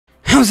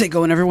How's it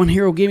going, everyone?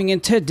 Hero Gaming,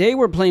 and today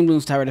we're playing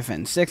Bloons Tower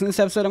Defense 6. In this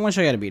episode, I'm going to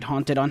show you how to beat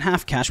Haunted on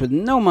half cash with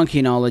no monkey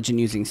knowledge and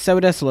using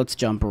soda, so let's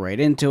jump right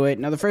into it.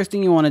 Now, the first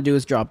thing you want to do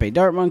is drop a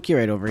dart monkey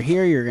right over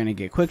here. You're going to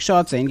get quick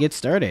shots and get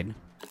started.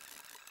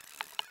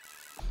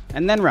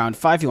 And then round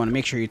 5, you want to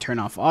make sure you turn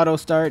off auto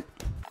start.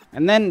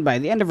 And then by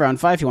the end of round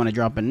 5, you want to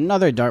drop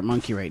another dart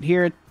monkey right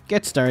here,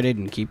 get started,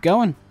 and keep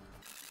going.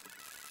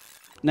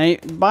 Now,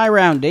 by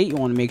round 8, you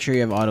want to make sure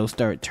you have auto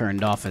start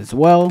turned off as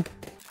well.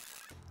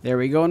 There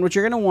we go, and what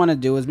you're going to want to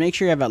do is make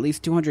sure you have at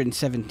least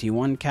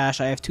 271 cash.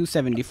 I have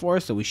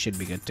 274, so we should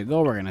be good to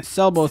go. We're going to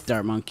sell both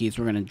dart monkeys.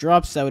 We're going to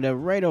drop soda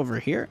right over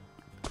here.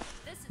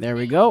 There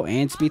we go,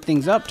 and speed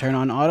things up. Turn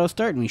on auto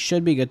start, and we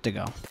should be good to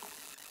go.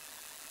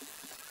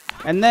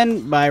 And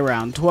then by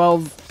round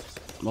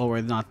 12, well, we're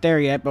not there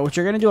yet, but what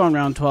you're going to do on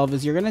round 12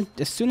 is you're going to,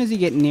 as soon as you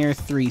get near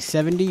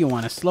 370, you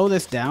want to slow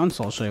this down.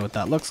 So I'll show you what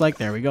that looks like.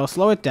 There we go,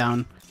 slow it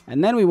down.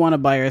 And then we want to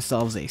buy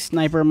ourselves a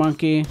sniper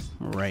monkey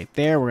right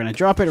there. We're going to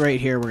drop it right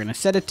here. We're going to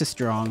set it to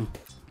strong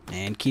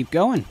and keep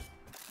going.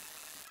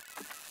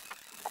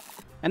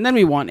 And then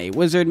we want a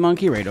wizard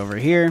monkey right over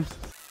here.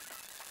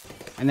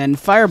 And then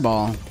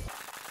fireball.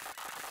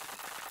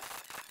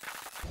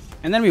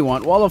 And then we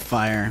want wall of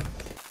fire.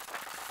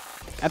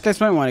 At this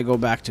point, we want to go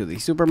back to the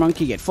super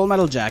monkey, get full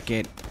metal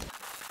jacket,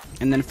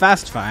 and then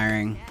fast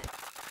firing,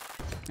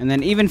 and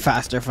then even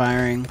faster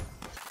firing.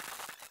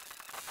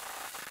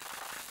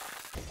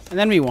 And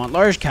then we want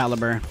large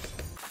caliber.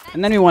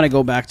 And then we want to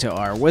go back to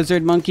our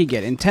wizard monkey,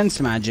 get intense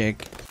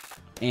magic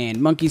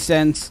and monkey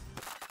sense.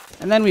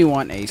 And then we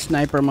want a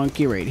sniper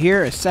monkey right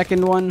here, a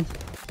second one.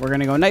 We're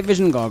going to go night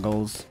vision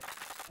goggles,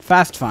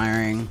 fast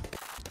firing,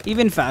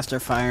 even faster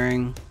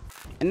firing.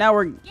 And now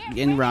we're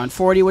in round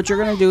 40. What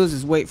you're going to do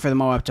is wait for the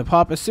Moab to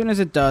pop. As soon as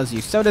it does,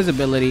 use Soda's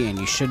ability and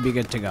you should be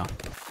good to go.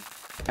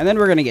 And then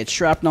we're going to get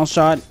shrapnel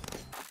shot.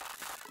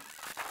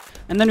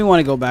 And then we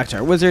want to go back to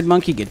our wizard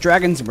monkey, get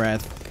dragon's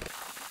breath.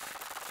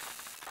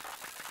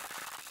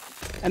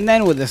 And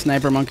then with the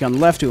sniper monkey on the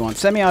left, we want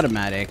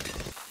semi-automatic.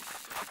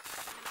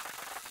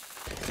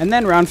 And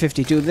then round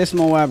 52, this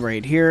Moab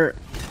right here,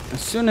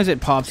 as soon as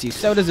it pops, use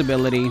Soda's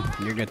ability,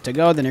 you're good to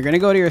go. Then you're going to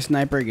go to your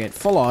sniper, get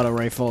full auto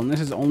rifle, and this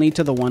is only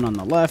to the one on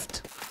the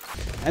left.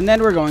 And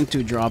then we're going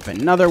to drop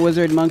another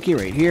wizard monkey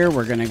right here.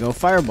 We're going to go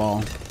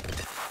fireball,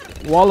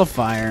 wall of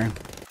fire,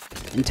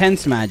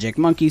 intense magic,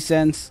 monkey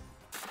sense.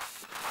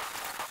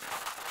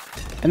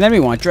 And then we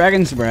want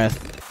dragon's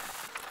breath.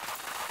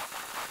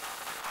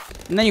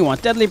 And then you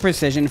want deadly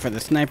precision for the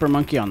sniper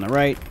monkey on the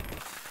right.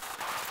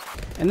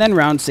 And then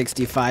round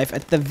 65.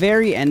 At the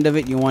very end of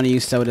it, you want to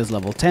use Soda's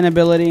level 10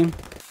 ability.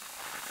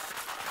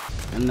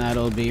 And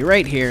that'll be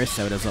right here.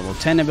 Soda's level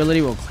 10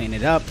 ability. We'll clean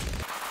it up.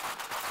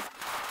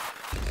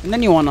 And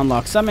then you want to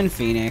unlock Summon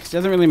Phoenix.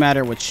 Doesn't really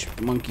matter which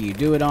monkey you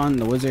do it on.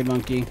 The wizard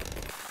monkey.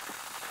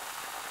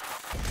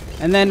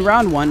 And then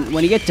round 1.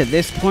 When you get to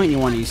this point, you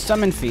want to use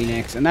Summon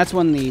Phoenix. And that's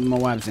when the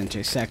Moabs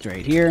intersect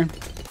right here.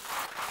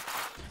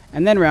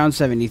 And then round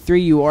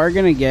 73, you are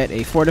going to get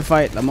a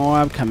fortified the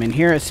Moab come in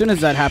here. As soon as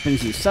that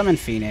happens, you summon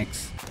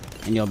Phoenix,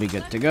 and you'll be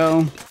good to go.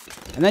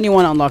 And then you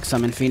want to unlock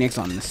Summon Phoenix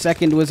on the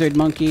second wizard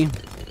monkey.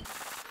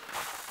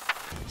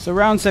 So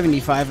round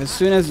 75, as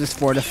soon as this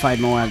fortified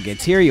Moab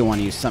gets here, you want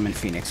to use Summon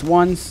Phoenix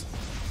once.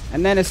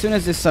 And then as soon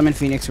as this Summon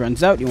Phoenix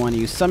runs out, you want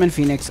to use Summon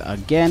Phoenix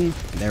again.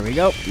 There we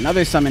go,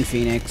 another Summon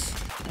Phoenix,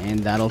 and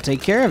that'll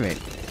take care of it.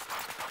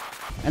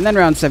 And then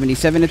round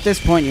 77, at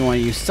this point, you want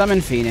to use Summon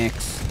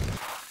Phoenix.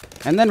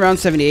 And then round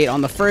 78,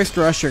 on the first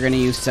rush, you're going to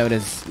use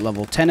Soda's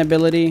level 10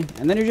 ability.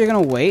 And then you're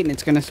going to wait, and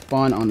it's going to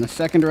spawn on the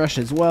second rush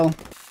as well.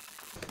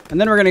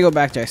 And then we're going to go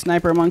back to our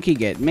sniper monkey,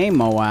 get May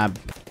Moab.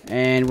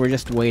 And we're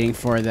just waiting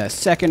for the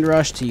second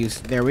rush to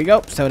use... There we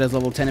go. Soda's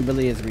level 10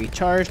 ability is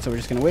recharged. So we're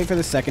just going to wait for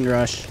the second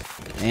rush.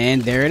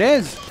 And there it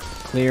is.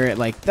 Clear it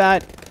like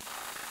that.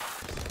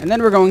 And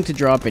then we're going to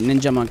drop a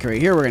ninja monkey right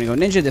here. We're going to go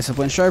ninja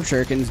discipline, sharp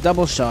shurikens,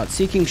 double shot,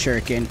 seeking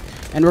shuriken.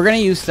 And we're going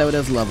to use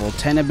Soda's level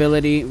 10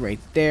 ability right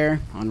there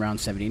on round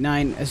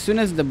 79. As soon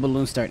as the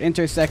balloons start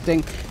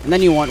intersecting. And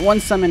then you want one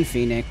summon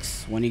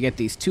Phoenix when you get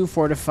these two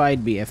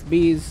fortified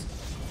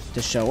BFBs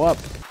to show up.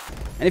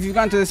 And if you've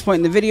gotten to this point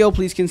in the video,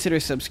 please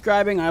consider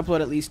subscribing. I upload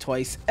at least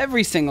twice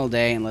every single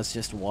day. And let's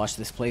just watch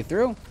this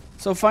playthrough.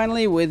 So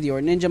finally, with your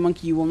ninja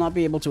monkey, you will not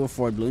be able to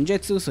afford Bloon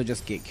Jitsu. So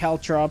just get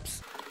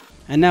Caltrops.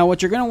 And now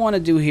what you're going to want to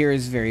do here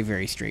is very,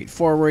 very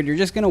straightforward. You're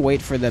just going to wait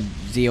for the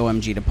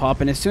ZOMG to pop,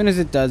 and as soon as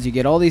it does, you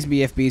get all these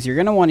BFBs. You're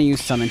going to want to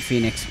use Summon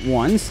Phoenix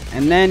once,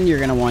 and then you're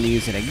going to want to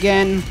use it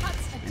again.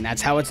 And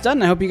that's how it's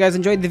done. I hope you guys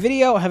enjoyed the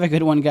video. Have a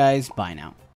good one, guys. Bye now.